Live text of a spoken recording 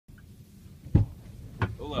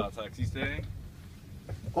Hola, taxiste.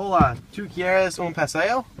 Hola, ¿tú quieres un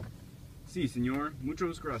paseo? Sí, señor.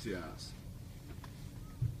 Muchas gracias.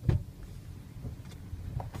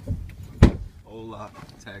 Hola,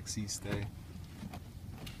 taxiste.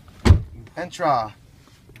 Entra.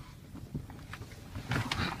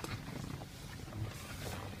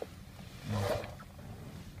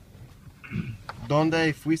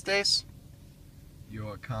 ¿Dónde fuisteis?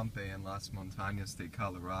 Yo acampé en las montañas de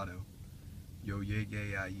Colorado. Yo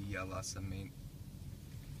llegué ahí a la semana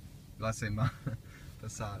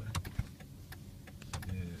pasada.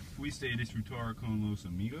 ¿Fuiste a disfrutar con los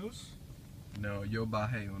amigos? No, yo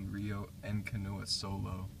bajé un río en canoa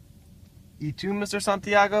solo. ¿Y tú, Mr.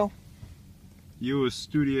 Santiago? Yo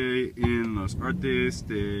estudié en las artes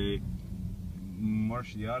de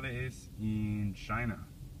marciales en China.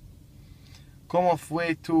 ¿Cómo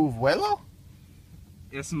fue tu vuelo?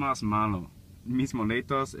 Es más malo. Mis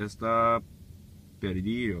maletas están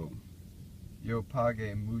perdido. Yo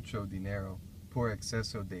pagué mucho dinero por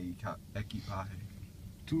exceso de equipaje.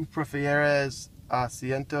 ¿Tú prefieres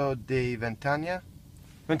asiento de ventanilla?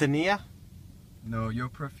 ¿Ventanilla? No,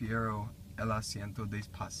 yo prefiero el asiento de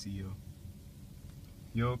pasillo.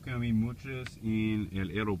 Yo comí muchos en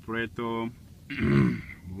el aeropuerto.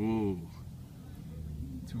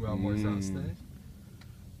 ¿Tú almorzaste?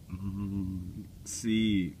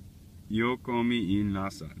 Sí, yo comí en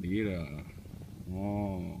la salida.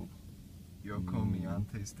 Yo comí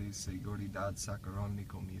antes de seguridad sacaron mi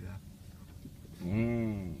comida.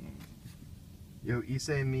 Yo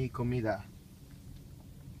hice mi comida.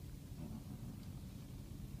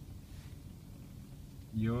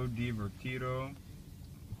 Yo divertido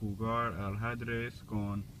jugar al ajedrez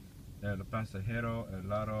con el pasajero al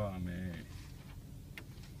lado a mí.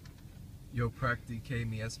 Yo practiqué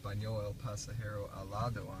mi español el pasajero al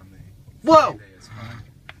lado a mí. Whoa! De España.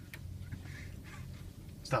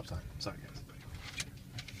 Stop sign. Sorry, guys.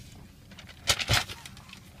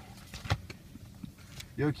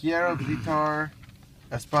 Yo quiero visitar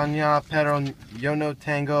España, pero yo no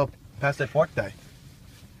tengo pasaporte.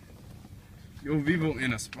 Yo vivo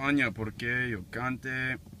en España porque yo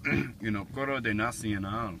canté en el coro de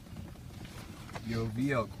Nacional. Yo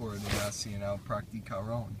vi el coro nacional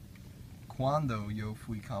practicaron. Cuando yo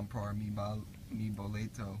fui a comprar mi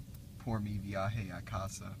boleto por mi viaje a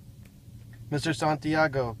casa. Mr.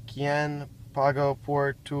 Santiago, ¿quién pagó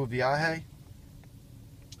por tu viaje?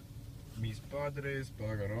 Mis padres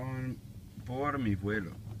pagaron por mi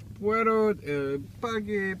vuelo. Pero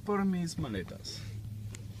pagué por mis maletas.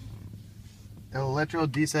 El letrero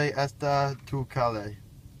dice esta tu calle.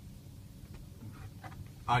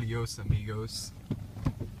 Adiós, amigos.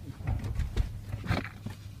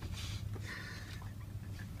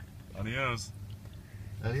 Adiós.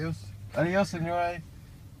 Adiós. Adiós, señores.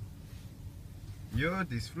 Yo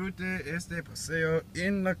disfruté este paseo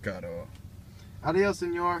en la carro. Adiós,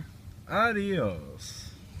 señor.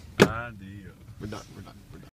 Adiós. Adiós. We're done.